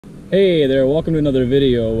Hey there, welcome to another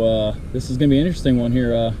video. This is going to be an interesting one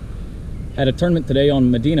here. Had a tournament today on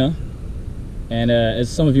Medina, and as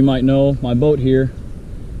some of you might know, my boat here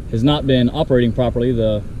has not been operating properly,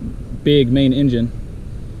 the big main engine.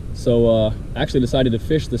 So I actually decided to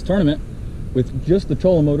fish this tournament with just the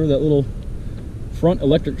trolling motor, that little front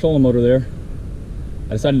electric trolling motor there.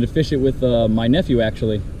 I decided to fish it with my nephew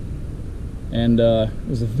actually, and it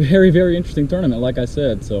was a very interesting tournament, like I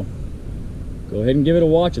said. So go ahead and give it a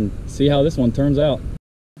watch and see how this one turns out.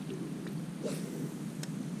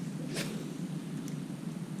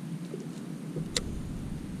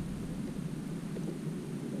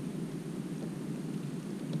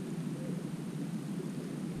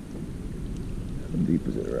 How deep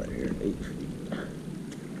is it? Right here, 8 feet.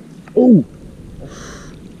 Oh!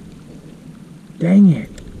 Dang it!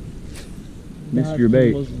 Missed your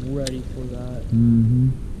bait. Was ready for that.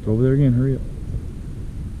 It's over there again. Hurry up.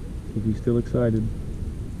 If he's still excited.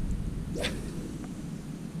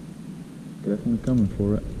 Definitely coming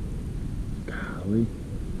for it. Golly.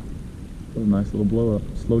 That was a nice little blow up.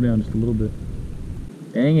 Slow down just a little bit.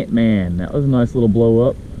 Dang it, man. That was a nice little blow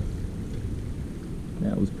up.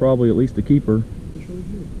 That was probably at least a keeper.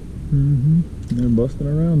 They're busting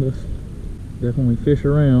around us. Definitely fish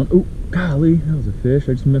around. Oh, golly. That was a fish.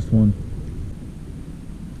 I just missed one.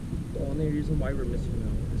 The only reason why we're missing now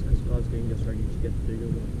is because I was getting this ready to get the bigger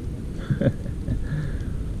one.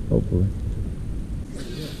 Hopefully.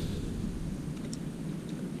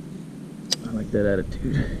 I like that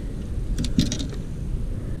attitude.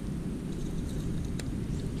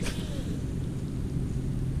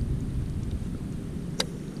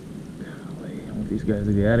 Golly, I want these guys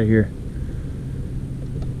to get out of here.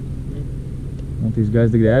 I want these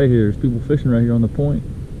guys to get out of here. There's people fishing right here on the point.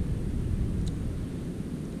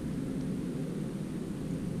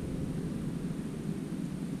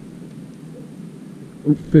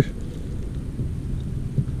 Ooh, fish.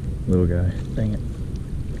 Little guy. Dang it.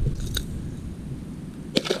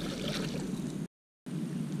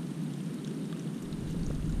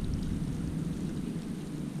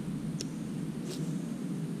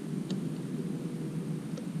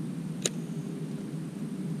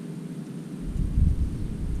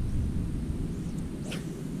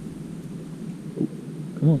 Ooh,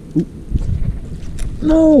 come on. Ooh.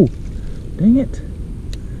 No! Dang it.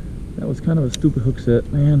 That was kind of a stupid hook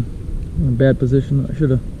set, man. I'm in a bad position. I should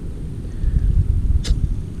have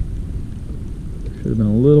been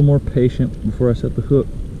a little more patient before I set the hook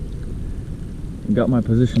and got my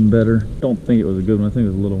position better. Don't think it was a good one. I think it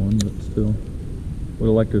was a little one, but still would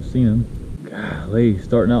have liked to have seen him. Golly,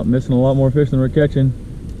 starting out missing a lot more fish than we're catching.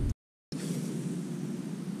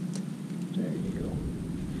 There you go.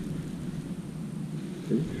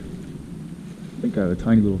 Fish. I think I have a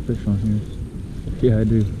tiny little fish on here. Yeah, I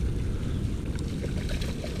do.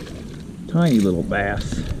 Tiny little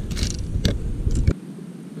bass.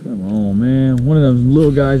 Come on, man. One of those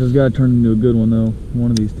little guys has got to turn into a good one, though.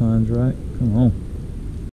 One of these times, right? Come on.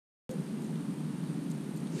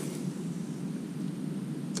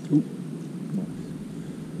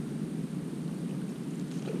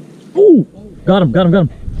 Ooh! Got him, got him, got him.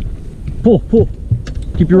 Pull, pull.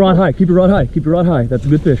 Keep your rod high, keep your rod high, keep your rod high. That's a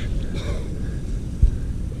good fish.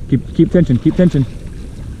 Keep tension, keep tension.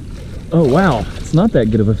 Oh, wow. It's not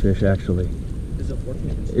that good of a fish, actually. Is it working?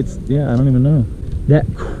 It's, yeah, I don't even know. That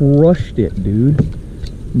crushed it,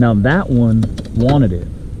 dude. Now that one wanted it.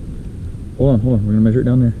 Hold on, we're gonna measure it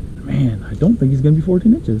down there. Man, I don't think he's gonna be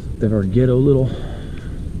 14 inches. They have our ghetto little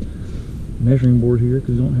measuring board here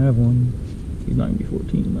because we don't have one. He's not gonna be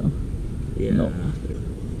 14 though. Yeah. No.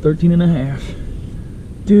 13 and a half.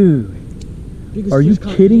 Dude, Biggest are you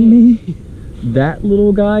kidding me? That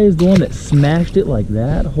little guy is the one that smashed it like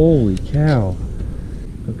that? Holy cow.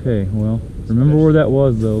 Okay, well, remember where that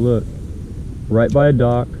was though, look. Right by a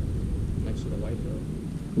dock. Next to the white boat.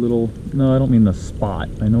 Little, no, I don't mean the spot.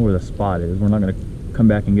 I know where the spot is. We're not gonna come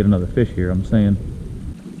back and get another fish here. I'm saying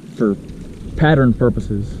for pattern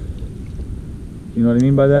purposes. You know what I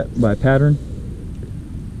mean by that? By pattern?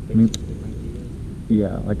 I mean,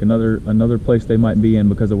 yeah, like another place they might be in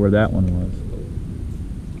because of where that one was.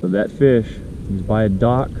 So that fish, he's by a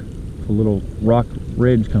dock with a little rock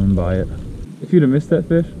ridge coming by it. If you'd have missed that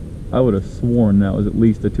fish, I would have sworn that was at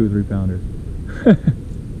least a 2 or 3 pounder.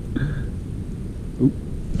 Oop.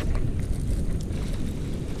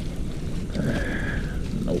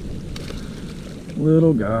 Nope.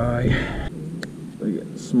 Little guy. They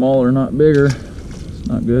get smaller, not bigger. It's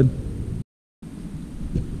not good.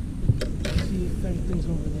 See if anything's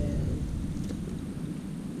over there.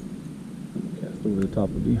 Cast over the top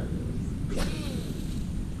of you.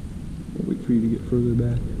 Wait for you to get further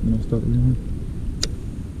back, and I'll start reeling.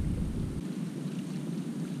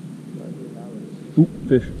 Ooh,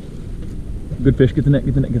 fish. Good fish. Get the net,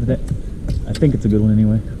 get the net, get the net. I think it's a good one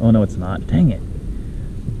anyway. Oh no, it's not. Dang it.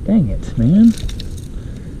 Dang it, man.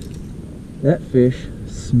 That fish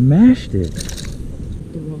smashed it.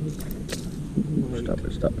 Stop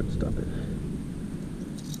it, stop it, stop it.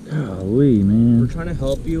 Golly, man. We're trying to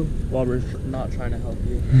help you while we're not trying to help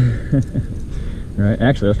you. Right,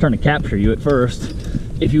 actually I was trying to capture you at first.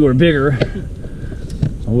 If you were bigger,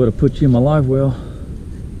 I would have put you in my live well.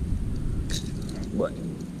 But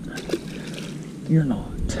you're not.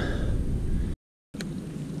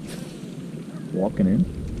 Walking in.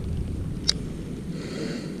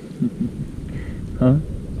 Huh?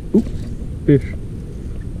 Oop, fish.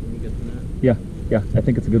 Can you get the net? Yeah, yeah, I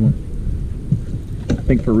think it's a good one. I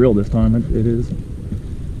think for real this time it is.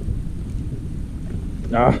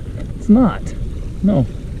 Ah, it's not. No,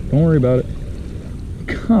 don't worry about it.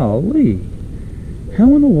 Golly.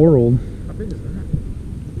 How in the world? How big is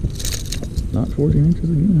that? Not 14 inches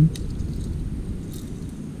again.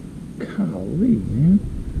 Golly, man.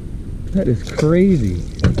 That is crazy.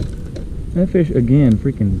 That fish, again,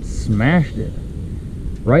 freaking smashed it.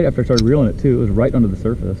 Right after I started reeling it, too. It was right under the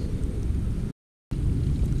surface.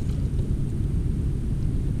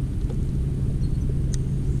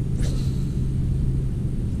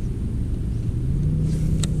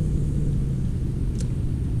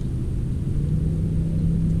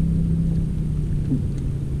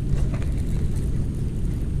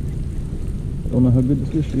 Don't know how good this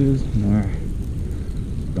fish is. Nah.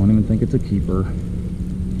 Don't even think it's a keeper.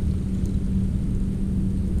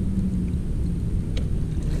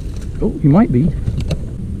 Oh, he might be.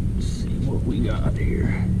 Let's see what we got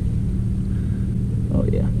here. Oh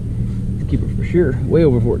yeah, it's a keeper for sure. Way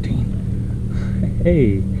over 14.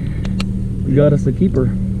 Hey, we got us a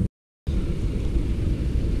keeper. I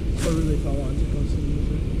really thought I wanted to post some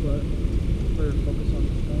music, but better focus on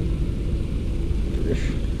this Fish,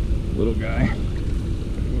 little guy.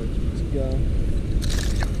 guy.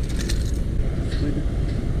 Let's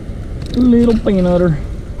go. Little peanutter.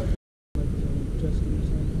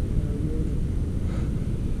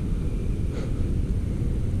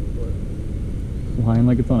 Flying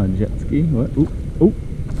like it's on a jet ski. What? Oop, oop.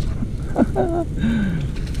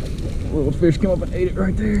 Little fish came up and ate it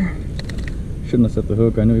right there. Shouldn't have set the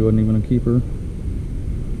hook. I knew he wasn't even a keeper.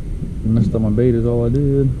 Messed up my bait is all I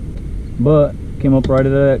did. But came up right out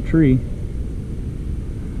of that tree.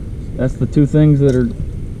 That's the two things that are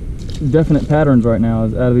definite patterns right now,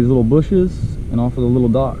 is out of these little bushes and off of the little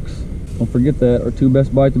docks. Don't forget that our two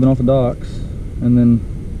best bites have been off the docks, and then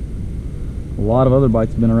a lot of other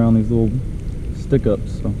bites have been around these little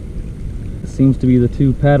stick-ups. So it seems to be the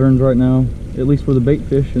two patterns right now, at least for the bait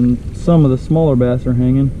fish, and some of the smaller bass are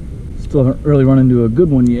hanging. Still haven't really run into a good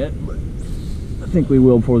one yet, but I think we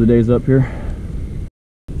will before the day's up here.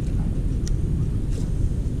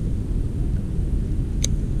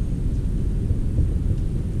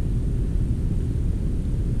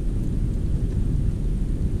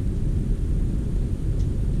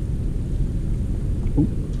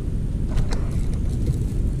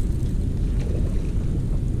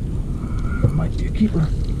 Might be a keeper. I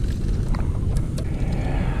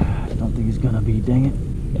don't think he's gonna be, dang it.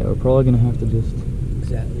 Yeah, we're probably gonna have to just...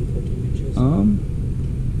 Exactly 14 inches.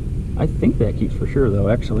 I think that keeps for sure though,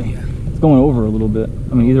 actually. Yeah. It's going over a little bit.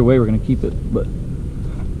 I mean, either way we're gonna keep it, but...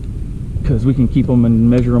 because we can keep them and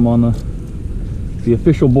measure them on the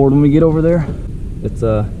official board when we get over there. It's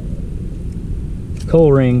a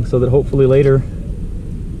coal ring, so that hopefully later,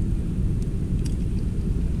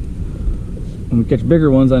 when we catch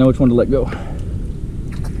bigger ones, I know which one to let go.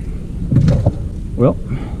 Well,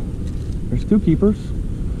 there's two keepers.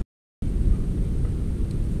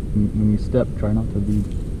 When you step, try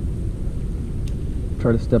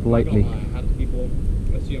to step lightly. I don't know how people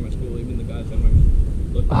I see in my school, even the guys that might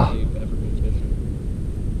look at they've ever been fishing.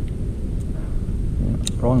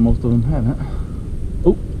 Yeah, probably most of them haven't.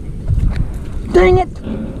 Oh, dang it!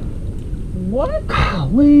 What?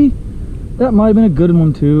 Golly, that might have been a good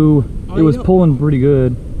one too. It was pulling pretty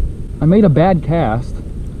good. I made a bad cast,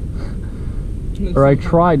 or I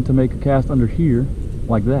tried to make a cast under here,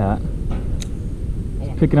 like that.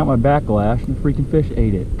 Just picking out my backlash, and the freaking fish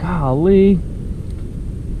ate it. Golly.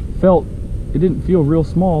 It didn't feel real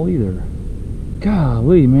small either.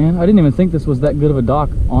 Golly, man. I didn't even think this was that good of a dock,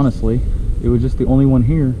 honestly. It was just the only one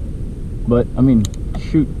here. But, I mean,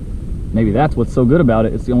 shoot. Maybe that's what's so good about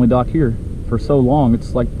it. It's the only dock here for so long.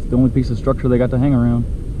 It's like the only piece of structure they got to hang around.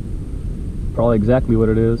 Probably exactly what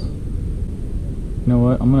it is. You know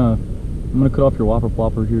what? I'm gonna cut off your whopper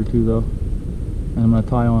plopper here too, though, and I'm gonna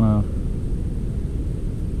tie on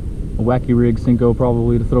a wacky rig Cinco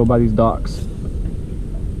probably to throw by these docks.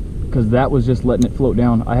 because that was just letting it float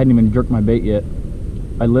down. I hadn't even jerked my bait yet.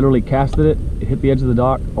 I literally casted it, it hit the edge of the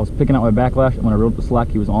dock, I was picking out my backlash, and when I reeled the slack,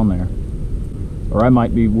 he was on there. Or I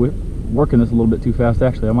might be working this a little bit too fast,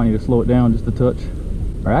 actually. I might need to slow it down just a touch.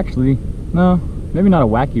 Or actually, no, maybe not a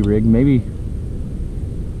wacky rig, maybe,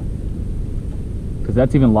 because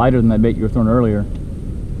that's even lighter than that bait you were throwing earlier.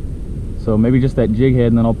 So maybe just that jig head,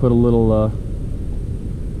 and then I'll put a little,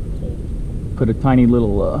 put a tiny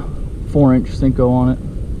little 4-inch Cinco on it.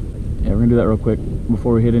 Yeah, we're gonna do that real quick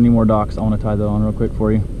before we hit any more docks. I want to tie that on real quick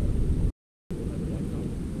for you.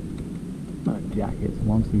 Not a jacket, it's a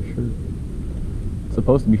long sleeve shirt. It's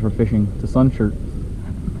supposed to be for fishing. It's a sun shirt.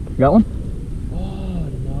 You got one? Oh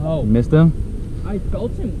no! You missed him? I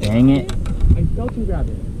felt him. Dang it! I felt him grab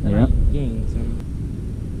it. And Yeah. I yanked him.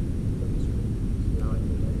 Now I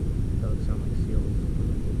think that would sound like seals.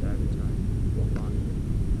 Did that every time. Walk on.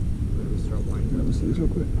 Let me start winding. Let me see this real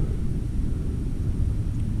quick.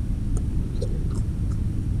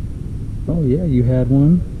 Oh yeah, you had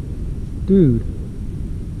one. Dude.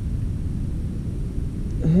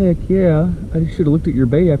 Heck yeah. I should have looked at your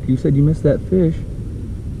bait after you said you missed that fish.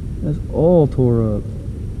 That's all tore up.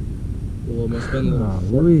 Well, must have been a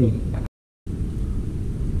little Golly.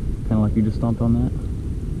 Kind of like you just stomped on that.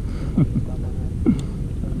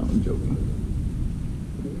 No, I'm joking.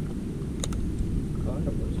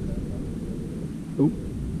 Oh,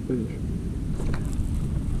 fish.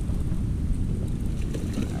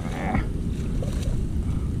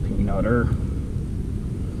 Peanutter.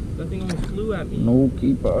 That thing almost flew at me. No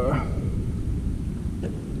keeper. Are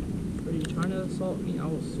you trying to assault me? I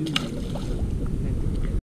will sue you.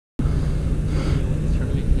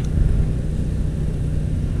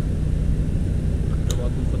 You're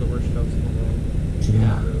welcome for the worst jokes in the world.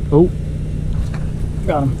 Yeah. Oh,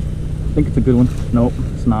 got him. I think it's a good one. Nope,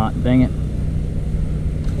 it's not. Dang it.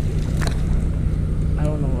 I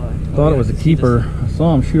don't know why. Thought it was a keeper. I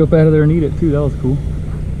saw him shoot up out of there and eat it too. That was cool.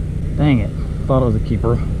 Dang it. Thought it was a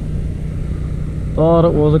keeper. Thought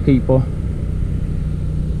it was a keeper.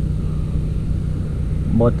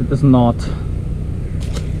 But it is not.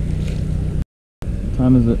 What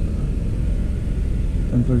time is it?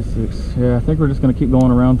 10:36. Yeah, I think we're just going to keep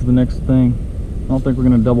going around to the next thing. I don't think we're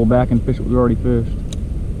going to double back and fish what we already fished.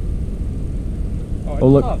 Oh,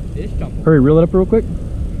 look. Saw a fish jump. Hurry, reel it up real quick.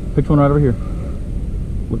 Pitch one right over here.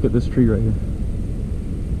 Look at this tree right here.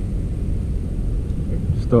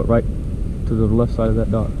 Just throw it right to the left side of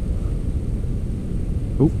that dock.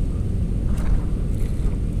 Oop.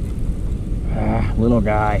 Ah, little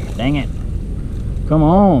guy. Dang it. Come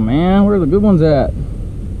on, man. Where are the good ones at?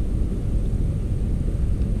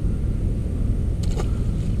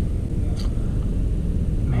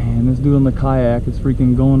 Man, this dude on the kayak is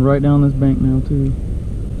freaking going right down this bank now, too.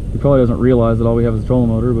 He probably doesn't realize that all we have is a trolling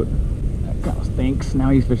motor, but that kind of stinks. Now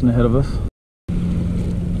he's fishing ahead of us.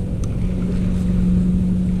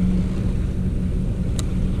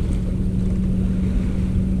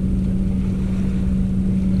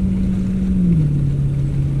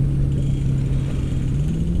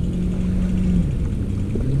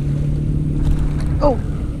 Oh!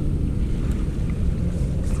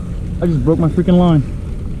 I just broke my freaking line.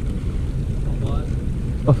 What?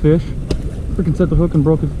 A fish. Freaking set the hook and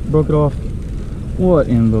broke it off. What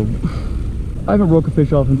in the... I haven't broke a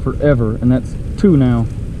fish off in forever, and that's 2 now.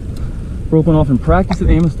 Broke one off in practice at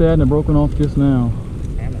Amistad, and I broke one off just now.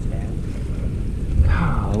 Amistad.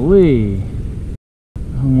 Golly.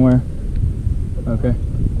 Where? Okay.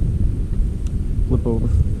 Flip over.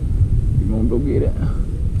 You gonna go get it.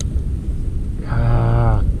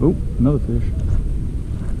 Ah. Oh, another fish.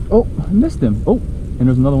 Oh, I missed him. Oh, and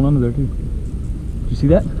there's another one under there too. Did you see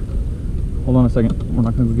that? Hold on a second. We're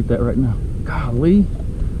not gonna go get that right now. Golly.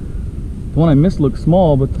 The one I missed looked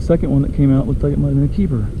small, but the second one that came out looked like it might have been a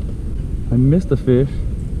keeper. I missed a fish.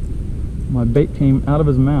 My bait came out of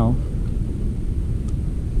his mouth.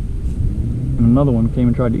 And another one came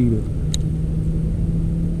and tried to eat it.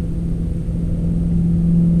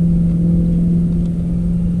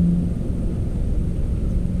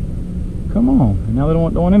 Come on. And now they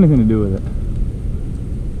don't want anything to do with it.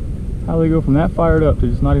 How do they go from that fired up to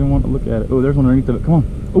just not even want to look at it? Oh, there's one underneath of it. Come on.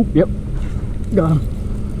 Oh, yep. Got him.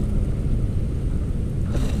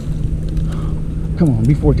 Come on,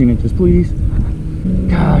 be 14 inches, please.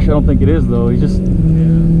 Gosh, I don't think it is, though.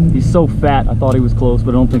 He's so fat. I thought he was close,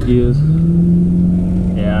 but I don't think he is.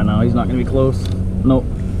 Yeah, no, he's not going to be close. Nope.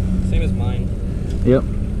 Same as mine. Yep.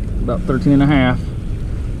 About 13 and a half.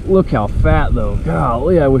 Look how fat, though.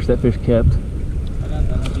 Golly, I wish that fish kept. I got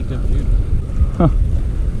that. That'd be good food. Huh.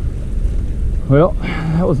 Well,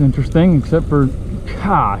 that was interesting, except for,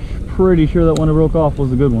 gosh, pretty sure that one I broke off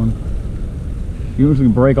was a good one. You usually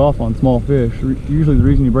break off on small fish. Usually the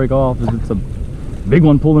reason you break off is it's a big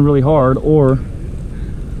one pulling really hard, or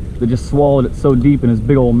they just swallowed it so deep in his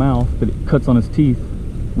big old mouth that it cuts on his teeth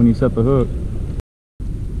when you set the hook.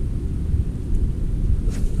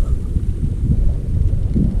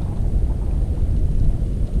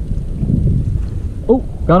 Oh,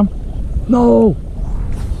 got him. No!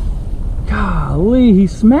 Golly, he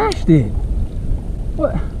smashed it.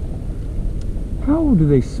 What? How do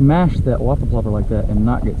they smash that whopper plopper like that and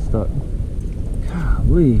not get stuck?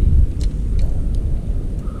 Golly.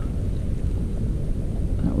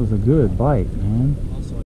 That was a good bite, man.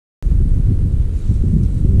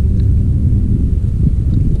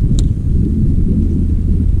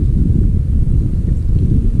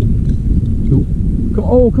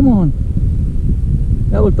 Oh, come on.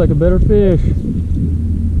 That looked like a better fish.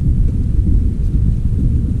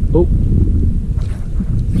 Oh.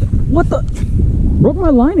 What the? Broke my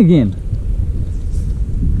line again.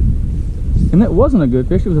 And that wasn't a good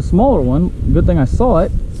fish. It was a smaller one. Good thing I saw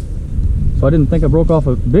it. So I didn't think I broke off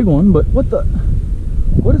a big one. But what the?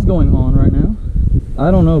 What is going on right now?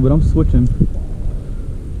 I don't know, but I'm switching.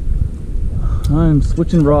 I'm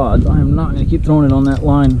switching rods. I am not going to keep throwing it on that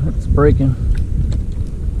line. It's breaking.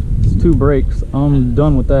 It's 2 breaks. I'm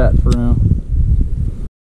done with that for now.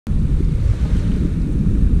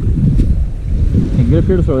 Hey, get up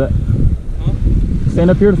here to throw that. Huh?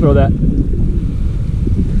 Stand up here to throw that.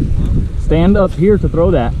 Huh? Stand up here to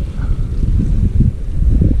throw that.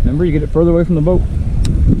 Remember, you get it further away from the boat.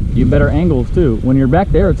 You have better angles too. When you're back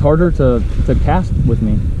there, it's harder to cast with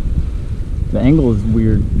me. The angle is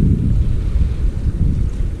weird.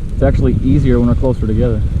 It's actually easier when we're closer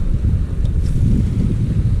together.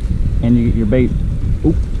 And you get your bait.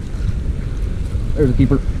 Oop. There's a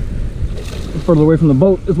keeper. Further away from the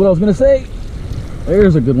boat is what I was gonna say.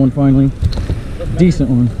 There's a good one finally. Decent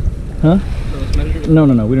one. Huh? No,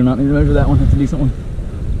 we do not need to measure that one. That's a decent one.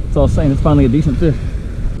 That's all I was saying. It's finally a decent fish.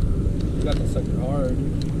 You got the sucker hard.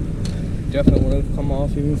 Definitely would have come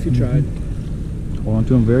off even if you tried. Hold on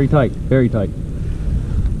to him very tight, very tight.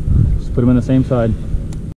 Just put him in the same side.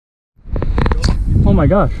 Oh my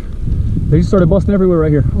gosh. They just started busting everywhere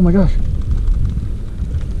right here. Oh my gosh.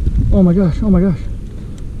 Oh my gosh, oh my gosh.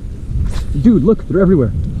 Dude, look, they're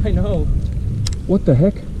everywhere. I know. What the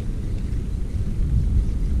heck?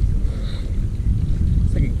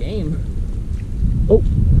 It's like a game. Oh,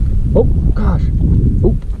 oh gosh.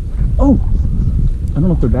 Oh, oh. I don't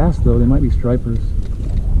know if they're bass though. They might be stripers.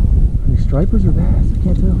 Are they stripers or bass? I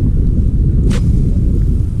can't tell.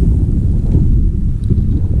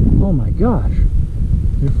 Oh my gosh.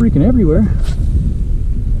 They're freaking everywhere.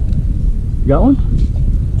 You got one?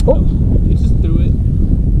 Oh! You just threw it.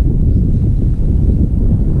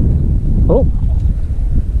 Oh!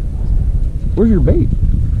 Where's your bait?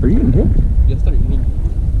 Are you getting hit? Yes, they're eating.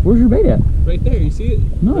 Where's your bait at? Right there, you see it?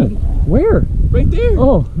 No. Right. Where? Right there.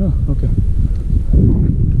 Oh, no, okay.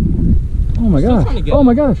 Oh my gosh. Oh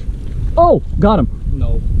my gosh. Oh, got him.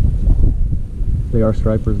 No. They are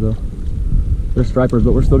stripers though. They're stripers,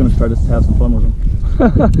 but we're still gonna try to have some fun with them. It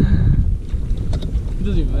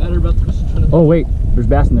doesn't even matter about the fish trying to... Oh wait, there's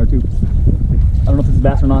bass in there too. I don't know if it's a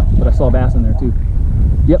bass or not, but I saw a bass in there too.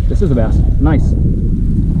 Yep, this is a bass. Nice.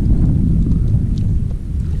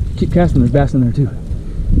 Keep casting, there's bass in there too.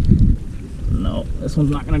 No, this one's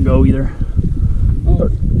not gonna go either. Oh,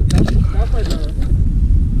 that's right now.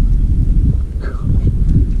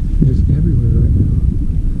 Just everywhere right now.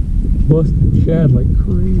 Busting shad like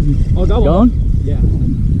crazy. Oh, got one? Yeah.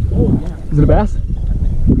 Oh, yeah. Is it a bass?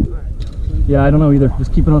 Yeah, I don't know either.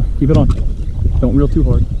 Just keep it on. Keep it on. Don't reel too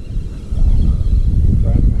hard.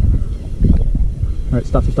 All right,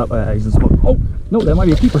 stop. He's in smoke. Oh, no, that might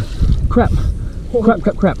be a keeper. Crap.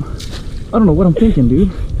 Crap. I don't know what I'm thinking,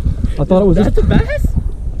 dude. I thought it was a bass?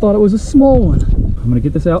 Thought it was a small one. I'm gonna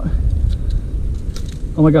get this out.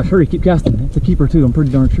 Oh my gosh, hurry, keep casting. It's a keeper too, I'm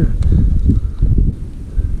pretty darn sure.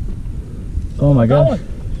 Oh my gosh.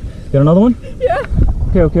 Got another one? Yeah.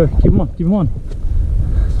 Okay, keep him on.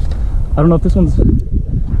 I don't know if this one's...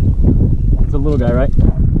 It's a little guy, right?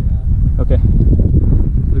 Okay.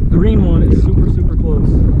 The green one is super close.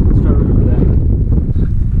 Let's try to remember that.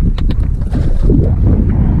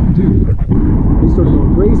 Dude, he started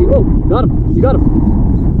going crazy. Oh, got him. You got him.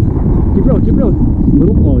 Keep reeling.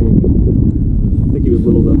 Little? Oh yeah. I think he was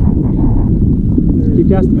little though. Keep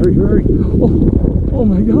casting. Hurry. Oh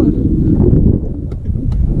my god.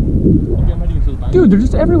 Dude, they're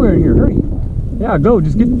just everywhere in here. Hurry. Yeah, go.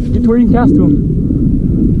 Just get to where you can cast to them.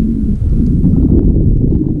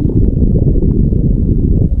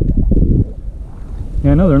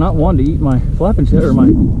 Yeah, I know they're not one to eat my flapping shad or my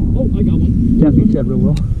Oh, I got one. caffeine shad real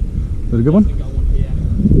well. Was it a good one? I got one.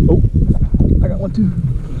 Oh, I got one too.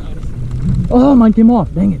 Oh, mine came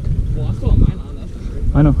off. Dang it. Well, I still have mine on, that's for sure.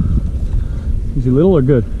 I know. Is he little or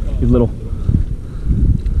good? He's little.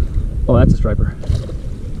 Oh, that's a striper.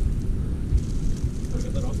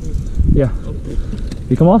 Yeah.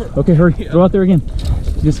 You come off? Okay, hurry. Throw out there again.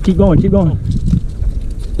 Just keep going, keep going.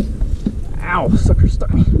 Ow, sucker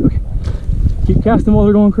stuck me. Okay. Keep casting while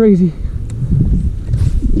they're going crazy.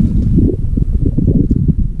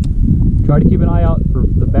 Try to keep an eye out for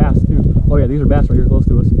the bass too. Oh yeah, these are bass right here close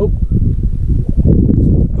to us. Oh.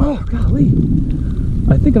 Oh, golly.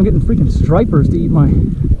 I think I'm getting freaking stripers to eat my...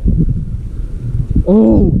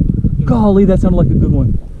 Oh, golly, that sounded like a good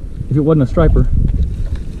one. If it wasn't a striper.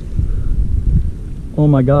 Oh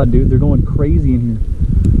my God, dude, they're going crazy in here.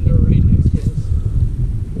 They're right next to us.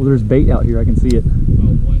 Well, there's bait out here, I can see it. Oh,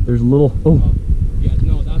 one. There's little... Oh. Yeah,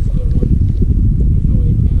 no, that's a good one. There's no way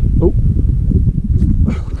it can. Oh.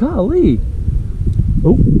 Golly.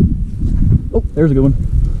 Oh. Oh, there's a good one.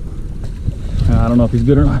 I don't know if he's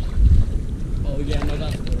good or not. Oh, yeah, no,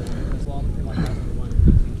 that's a good one. As long as you're like that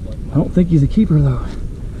one. I don't think he's a keeper though.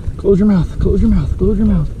 Close your mouth, close your mouth, close your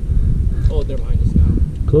mouth. Oh, they're behind us now.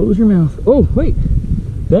 Close your mouth. Oh, wait.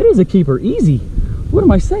 That is a keeper. Easy. What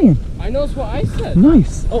am I saying? I know it's what I said.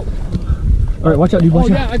 Nice. Oh. All right, watch out, dude. Watch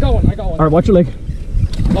out. Yeah, I got one. All right, watch your leg.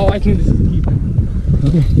 Oh, I think this is a keeper.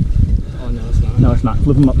 Okay. Oh, no, it's not. No, it's not.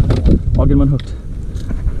 Flip him up. I'll get him unhooked.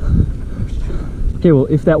 Okay, well,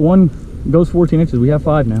 if that one goes 14 inches, we have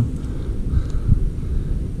 5 now.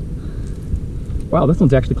 Wow, this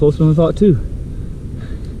one's actually closer than I thought, too.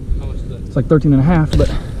 How much is that? It's like 13 and a half, but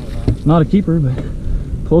not a keeper, but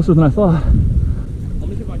closer than I thought. Let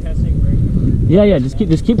me see if I can sing right. Yeah, just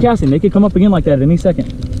keep casting. They could come up again like that at any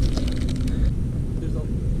second.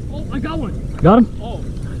 Oh, I got one. Got him? Oh.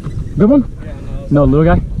 Good one? Yeah, No, little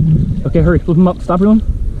guy. Okay, hurry. Flip him up. Stop reeling.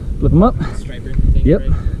 Flip him up. Striper. Yep.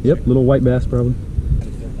 Yep. Little white bass, probably.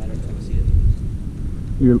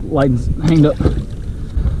 Your lights hanged up.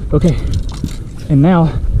 Okay. And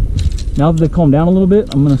now that they've calmed down a little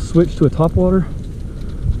bit, I'm going to switch to a topwater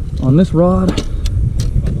on this rod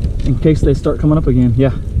in case they start coming up again.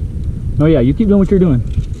 Yeah. No, yeah, you keep doing what you're doing.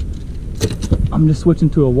 I'm just switching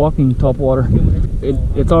to a walking topwater.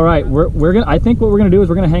 It's all right. I think what we're gonna do is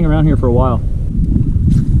we're gonna hang around here for a while.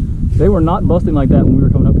 They were not busting like that when we were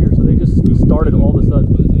coming up here, so they just started all of a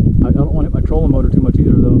sudden. I don't want to hit my trolling motor too much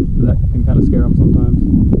either, though. That can kind of scare them sometimes.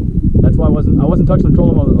 That's why I wasn't touching the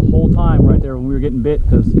trolling motor the whole time right there when we were getting bit,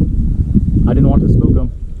 because I didn't want to spook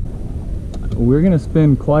them. We're gonna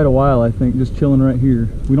spend quite a while, I think, just chilling right here.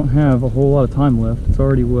 We don't have a whole lot of time left. It's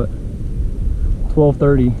already what,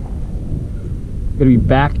 12:30. Gotta be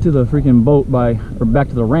back to the freaking boat or back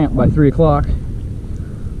to the ramp by 3 o'clock.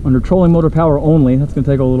 Under trolling motor power only. That's gonna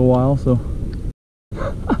take a little while, so.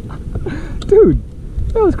 Dude,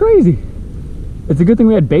 that was crazy. It's a good thing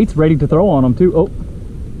we had baits ready to throw on them too. Oh,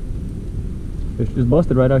 fish just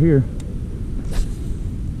busted right out here.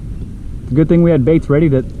 It's a good thing we had baits ready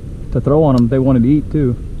to throw on them. They wanted to eat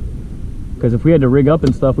too. Because if we had to rig up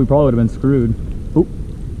and stuff, we probably would have been screwed. Oh.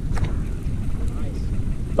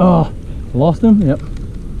 Oh, lost him? Yep.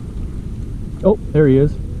 Oh, there he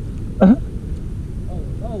is. One of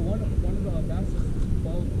the bass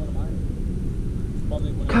followed one of mine.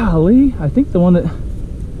 Golly, I think the one that...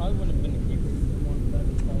 Probably wouldn't have been a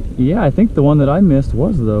keeper. Yeah, I think the one that I missed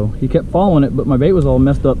was, though. He kept following it, but my bait was all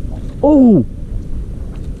messed up. Oh!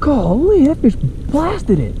 Golly, that fish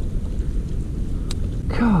blasted it.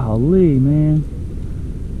 Golly, man.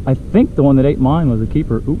 I think the one that ate mine was a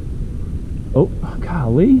keeper. Ooh. Oh,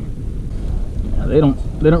 golly. Yeah, they don't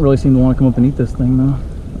really seem to want to come up and eat this thing though,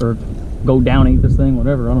 or go down and eat this thing,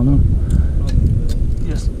 whatever. I don't know.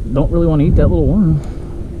 Just don't really want to eat that little worm.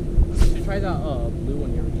 Should try that blue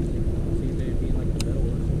one here. See if they'd be in like the middle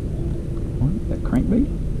or something. What? That crankbait?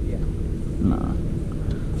 Yeah. Nah.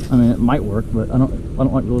 I mean, it might work, but I don't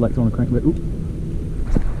really like throwing a crankbait. Ooh.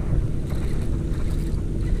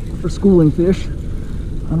 For schooling fish. I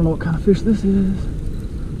don't know what kind of fish this is.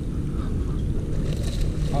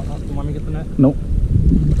 Do you want me to get the net? Nope.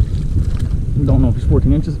 Don't know if he's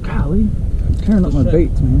 14 inches. Golly, tearing up my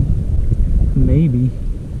baits, man. Maybe.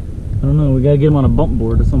 I don't know. We gotta get him on a bump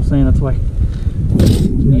board. That's what I'm saying. That's why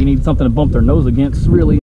you need something to bump their nose against.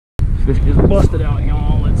 Really, fish just busted out,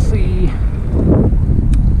 y'all. Let's see.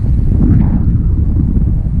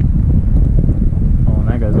 Oh, and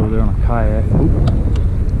that guy's over there on a kayak. Oop.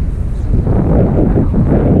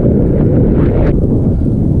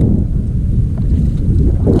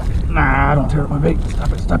 Nah, don't tear up my bait.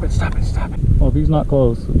 Stop it, stop it, stop it, stop it. Well, if he's not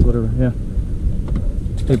close, it's whatever, yeah.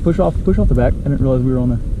 Hey, push off the back. I didn't realize we were on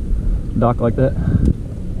the dock like that.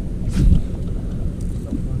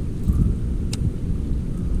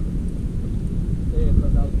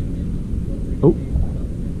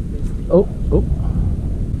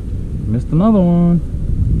 another one.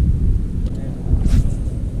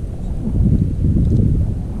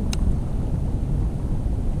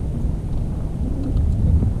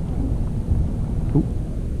 Ooh.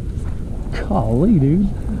 Golly, dude.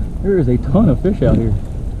 There is a ton of fish out here.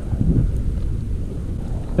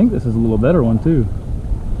 I think this is a little better one too.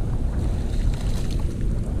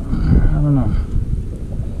 I don't know.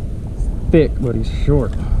 It's thick, but he's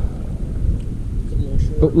short.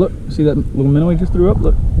 Oh, look, see that little minnow he just threw up?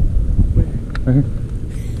 Look. Right here.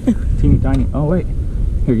 Teeny tiny. Oh, wait.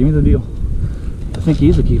 Here, give me the deal. I think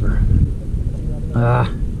he's a keeper.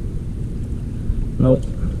 Ah. Nope.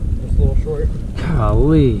 It's a little short.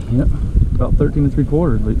 Golly. Yep. About 13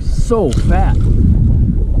 3/4. But he's so fat.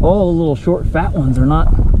 All the little short, fat ones are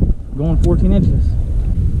not going 14 inches.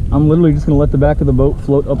 I'm literally just going to let the back of the boat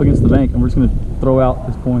float up against the bank, and we're just going to throw out at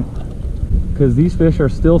this point. Because these fish are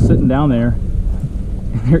still sitting down there.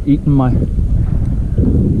 And they're eating my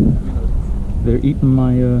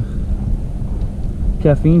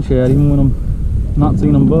caffeine shad even when I'm not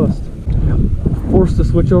seeing them bust. I'm forced to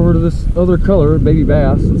switch over to this other color, baby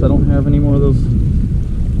bass, since I don't have any more of those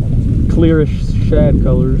clearish shad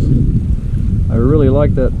colors. I really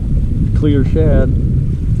like that clear shad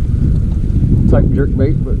type jerk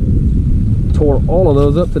bait, but tore all of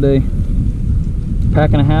those up today.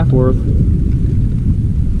 Pack and a half worth.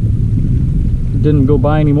 Didn't go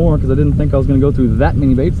buy any more because I didn't think I was going to go through that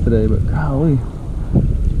many baits today, but golly,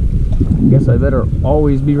 guess I better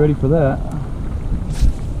always be ready for that.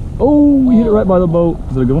 Oh, we hit it right by the boat.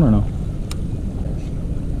 Is it a good one or no?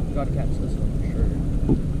 Gotta catch this one for sure.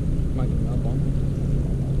 Ooh. Might get up on.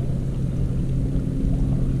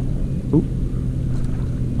 Ooh.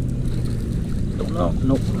 Don't know.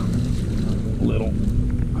 Nope. Little.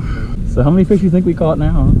 So how many fish do you think we caught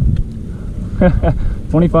now? Huh?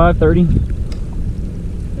 25, 30?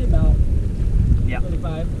 About, yeah,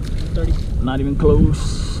 25, 30. Not even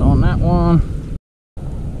close on that one.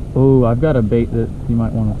 Oh, I've got a bait that you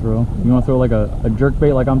might want to throw. You want to throw like a jerk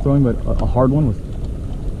bait like I'm throwing, but a hard one with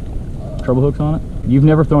treble hooks on it? You've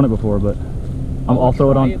never thrown it before, but I'll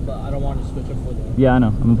throw it on. But I don't want to switch up for the... Yeah, I know.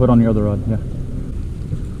 I'm going to put it on your other rod. Yeah.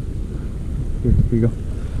 Here you go.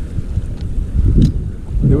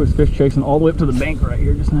 There was fish chasing all the way up to the bank right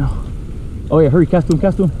here just now. Oh yeah, hurry, cast to him,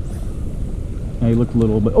 cast to him. Yeah, he looked a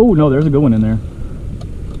little, but oh no, there's a good one in there.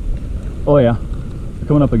 Oh yeah, they're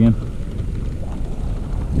coming up again.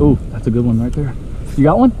 Oh, that's a good one right there. You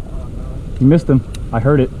got one? You missed him. I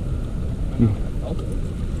heard it.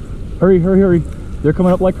 Hurry, hurry, hurry. They're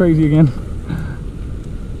coming up like crazy again.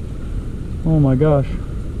 Oh my gosh.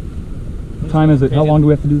 What time is it? How long do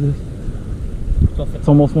we have to do this? It's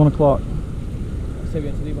almost 1 o'clock. So we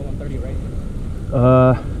have to leave at 1:30, right?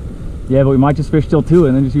 Yeah, but we might just fish till 2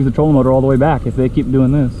 and then just use the trolling motor all the way back if they keep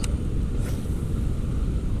doing this.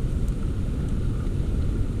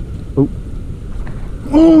 Oh.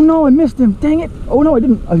 Oh no, I missed him. Dang it. Oh no, I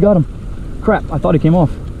didn't. I got him. Crap, I thought he came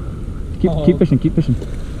off. Keep fishing, keep fishing.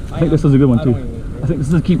 I think this is a good one too. I think this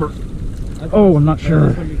is a keeper. Oh, I'm not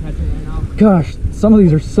sure. Gosh, some of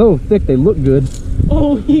these are so thick they look good.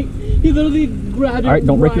 Oh, he literally grabbed it. All right,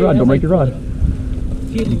 don't break your rod, don't break your rod.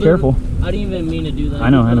 Be careful. I didn't even mean to do that. I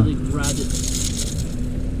know, I know. Grabbed it.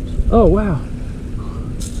 Oh wow.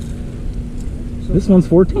 This one's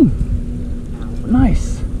 14.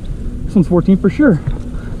 Nice. This one's 14 for sure.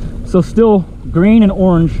 So still green and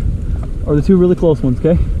orange are the two really close ones,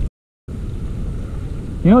 okay?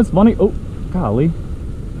 You know, it's funny. Oh, golly.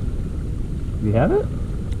 Do you have it?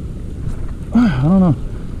 I don't know.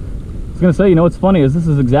 I was gonna say, you know what's funny is this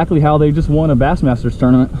is exactly how they just won a Bassmasters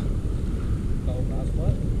tournament.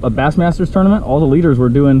 A Bassmasters tournament. All the leaders were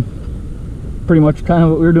doing pretty much kind of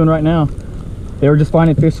what we're doing right now. They were just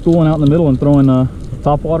finding fish schooling out in the middle and throwing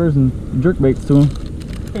top waters and jerk baits to them.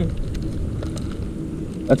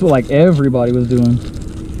 That's what like everybody was doing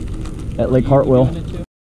at Lake Hartwell.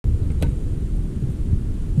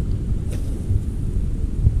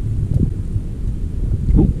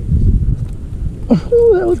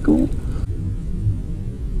 Oh, that was cool.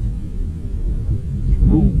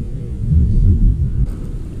 Ooh.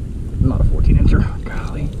 Not a 14-incher.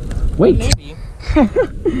 Golly. Wait. Maybe.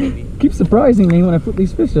 Maybe. Keep surprising me when I put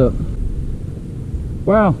these fish up.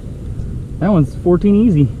 Wow. That one's 14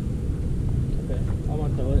 easy. Okay. I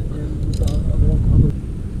want to throw it.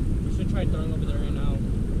 You should try throwing over there right now.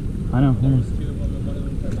 I know. There's two of them and one of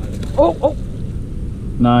them tried biting. Oh, oh.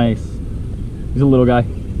 Nice. He's a little guy.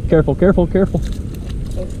 Careful, careful, careful.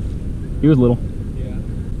 Oh. He was little. Yeah.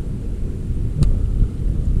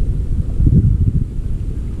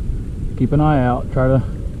 Keep an eye out. Try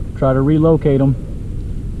to relocate them.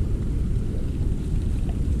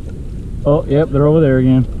 Oh, yep, they're over there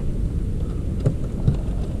again.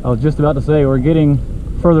 I was just about to say, we're getting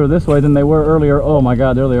further this way than they were earlier. Oh my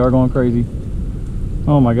God, there they are going crazy.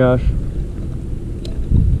 Oh my gosh.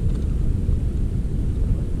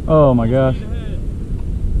 Oh my gosh.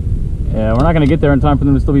 Yeah, we're not gonna get there in time for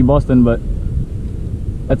them to still be busting, but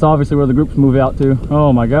that's obviously where the groups move out to.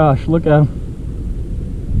 Oh my gosh, look at them.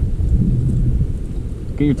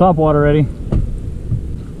 Get your top water ready.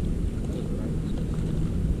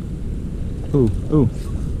 Ooh, ooh,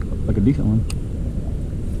 like a decent one.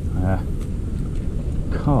 Ah,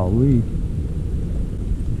 golly.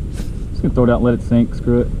 Just gonna throw it out and let it sink,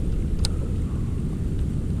 screw it.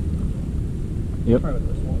 Yep.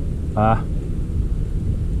 Ah.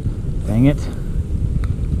 Dang it.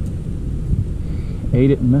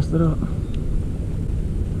 Ate it and messed it up.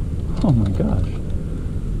 Oh my gosh.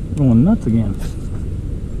 They're going nuts again.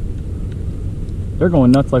 They're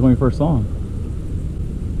going nuts like when we first saw them.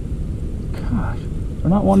 Gosh. They're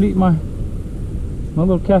not wanting to eat my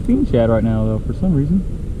little caffeine shad right now though, for some reason.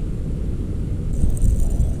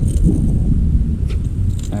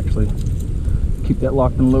 Actually, keep that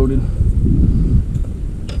locked and loaded.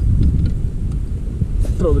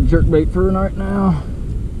 Throw the jerk bait for right now.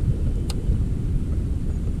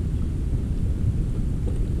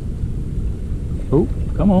 Oh,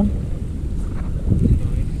 come on.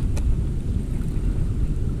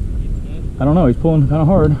 I don't know, he's pulling kind of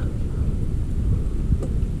hard.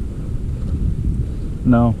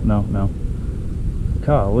 No, no, no.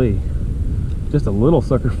 Golly. Just a little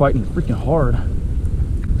sucker fighting freaking hard.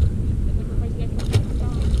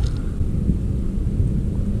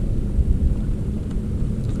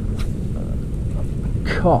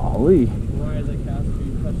 Golly. Why is it cast for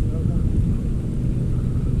you touching it over?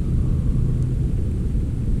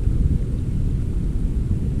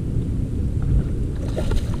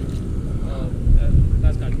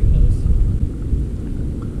 That's got to be close.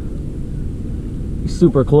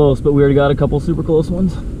 Super close, but we already got a couple super close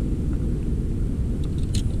ones.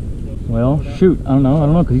 Well, shoot, I don't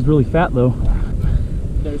know, because he's really fat though.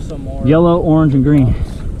 There's some more. Yellow, orange, and green.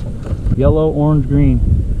 Yellow, orange, green.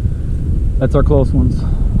 That's our close ones.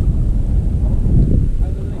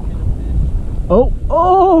 Oh,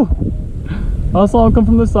 oh! I saw him come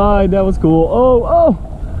from the side. That was cool. Oh, oh!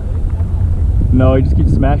 No, he just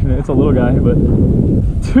keeps smashing it. It's a little guy, but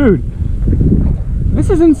dude, this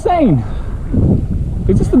is insane.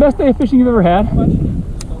 Is this the best day of fishing you've ever had?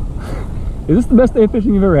 Is this the best day of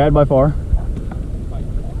fishing you've ever had by far?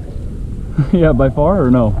 Yeah, by far or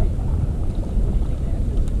no?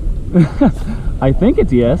 I think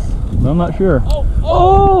it's yes, but I'm not sure. Oh,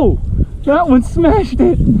 oh! That one smashed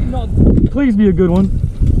it! No. Please be a good one.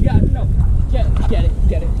 Yeah, no. Get it.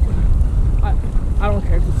 I don't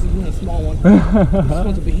care if it's even a small one. This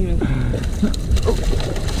one's a behemoth.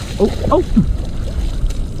 Oh!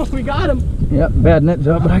 We got him! Yep, bad net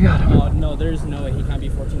job, but I got him. Oh, no, there's no way he can't be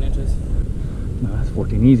 14 inches. No, that's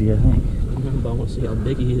 14 easy, I think. But I want to see how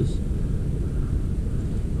big he is.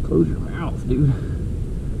 Close your mouth, dude.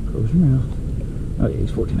 Close your mouth. Oh yeah,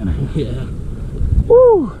 he's 14 and a half. Yeah.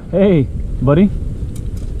 Woo! Hey, buddy.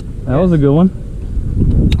 That was a good one.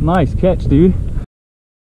 Nice catch, dude.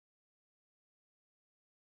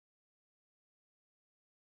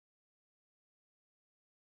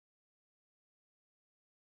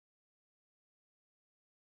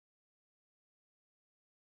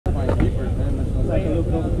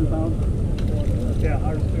 Yeah,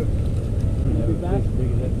 ours too.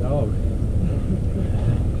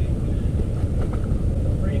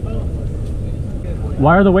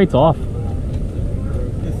 Why are the weights off?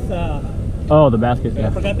 It's, Oh, the basket. I Yeah.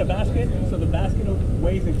 forgot the basket, so the basket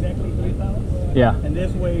weighs exactly 3 pounds. Yeah. And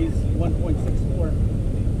this weighs 1.64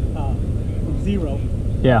 from 0.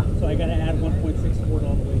 Yeah. So I gotta add 1.64 to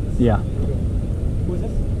all the weights. Yeah. Who is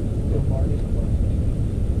this?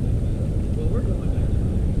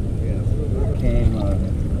 Came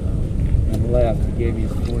and left. He gave me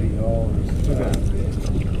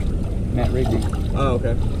 $40. Matt Rigby. Oh,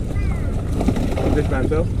 okay. You fish by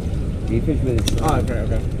himself? He fished with his son. Oh, okay,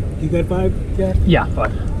 okay. You got 5, Jack? Yeah,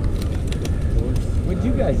 5. What'd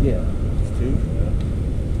you guys get? 2.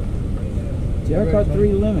 Jared caught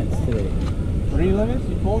 3 limits today. 3 limits?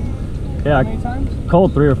 You pulled? Yeah, How many times?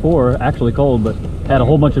 cold 3 or 4, actually cold, but had a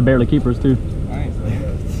whole bunch of barely keepers too. Nice.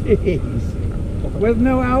 Jeez. With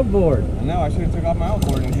no outboard. I know, I should have took off my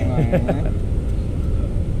outboard and came out here, man.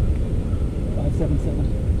 577.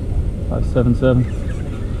 577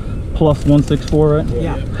 plus 164, right?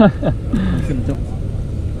 Yeah.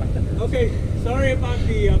 Okay, sorry about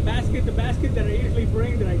the basket. The basket that I usually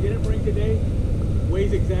bring, that I didn't bring today,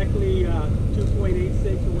 weighs exactly 2.86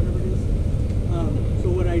 or whatever it is. So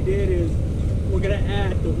what I did is, we're gonna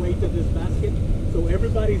add the weight of this basket So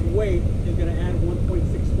everybody's weight is going to add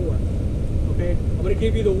 1.64. Okay, I'm going to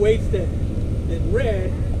give you the weights that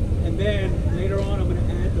read, and then later on I'm going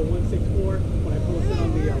to add the 164 when I post it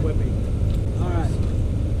on the webpage. All right.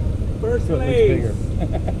 First place.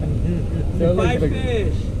 Five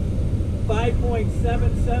fish.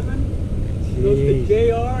 5.77 goes to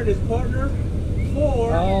JR and his partner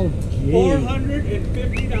for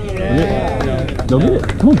 $450. Yeah. Go get it.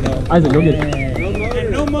 Come on. Isaac, go get it.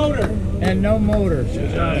 And no motor. And no motor.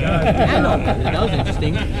 That was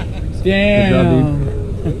interesting. Damn.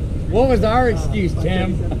 What was our excuse,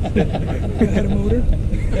 Tim? We had a motor.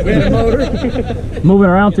 We had a motor? Moving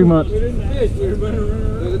around too much. We didn't fish. We were running around.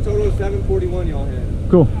 There's a total of 741 y'all had.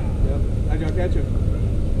 Cool. Yep. How'd y'all catch him?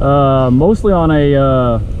 Mostly on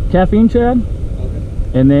a caffeine shad,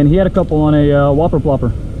 Okay. and then he had a couple on a whopper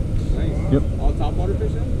plopper. Nice. Yep. All top water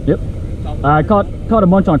fishing? Yep. Top water I caught a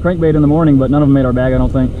bunch on crankbait in the morning, but none of them made our bag, I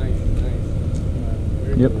don't think. Nice, nice.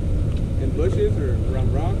 Very Yep. cool. In bushes or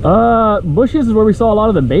around rock? Bushes is where we saw a lot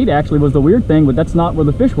of the bait, actually, was the weird thing, but that's not where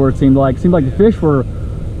the fish were, it seemed like. It seemed like the fish were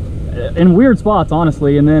in weird spots,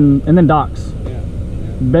 honestly, and then docks. Yeah.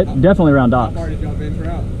 Definitely around How docks. far did y'all venture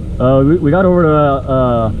out? We got over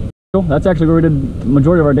to, that's actually where we did the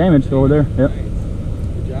majority of our damage, over there. Yep. Nice.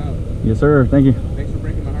 Good job. Yes, sir. Thank you. Thanks for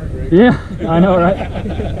breaking my heart, Greg. Yeah, I know, right?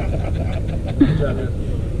 Good job, man.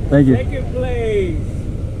 Thank you. Second place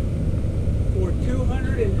for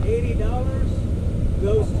 $280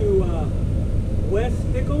 goes to Wes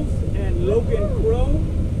Nichols and Logan Crow.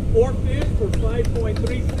 4 fish for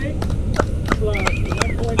 5.36 plus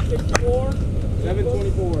 1.64.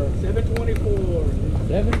 724. 724.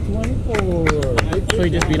 724. So you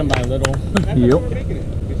just beat him by a little. That's Yep. how we're making it.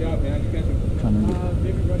 Good job, man. How'd you catch him?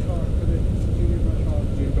 David Rush Hog for the junior brush hog.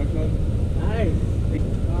 Junior brush hog? Nice.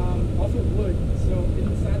 Also wood. So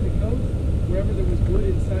inside the cove, wherever there was wood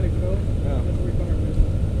inside a cove, Yeah. that's where we caught our fish.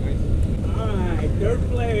 Nice. Alright, third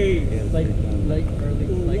place. Like For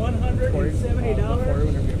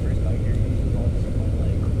 $170.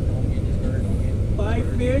 5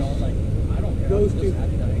 fish goes to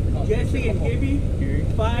Jesse and Gibby.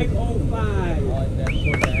 505.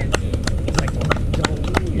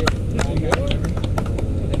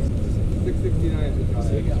 669 is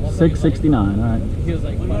what y'all had. 669. All right. He was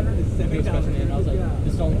like, $170. and I was like,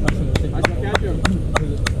 this only question was How'd y'all catch him?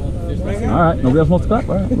 All right. Nobody else wants to clap.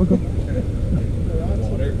 All right. We're cool.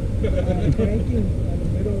 Cranking in the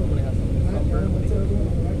middle of what's the other one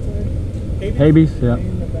on the right side? Haybees. Yeah.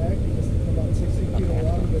 In the back, just about 6 feet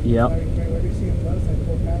along. But Yep. whenever you see him bust, I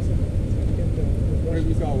pull past him. Where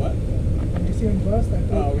we saw what? When you see him bust, I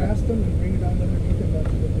pull Oh, okay. past him and bring it down underneath him.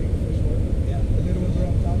 That's where the bigger fish were. The little ones are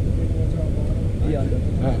on top, the big ones are on bottom.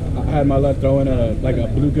 I had my luck throwing a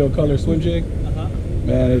bluegill color swim jig.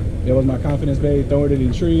 Man, it was my confidence bait, throwing it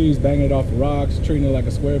in trees, banging it off the rocks, treating it like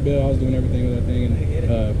a square bill. I was doing everything with that thing, and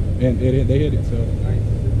they hit it. So Nice.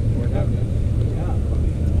 Worked out, man.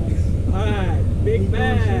 Alright, big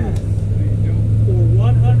bass for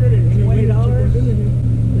 $120.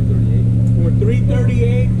 For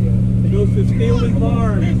 $338 goes to Steelman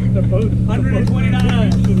Farms.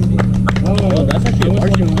 $120. oh, that's actually a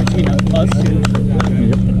large difference between us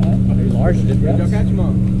and large Where'd y'all difference. catch him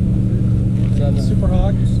on? Super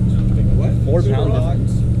hog. What? 4 Super pound hog.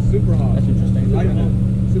 difference. Super hog. That's interesting.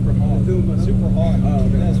 Super hog. Super hog. Super hog. Oh,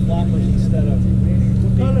 okay. It has floppers instead of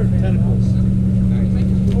tentacles. Nice.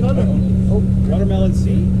 Oh, watermelon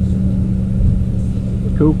seed.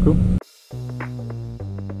 Cool. Cool.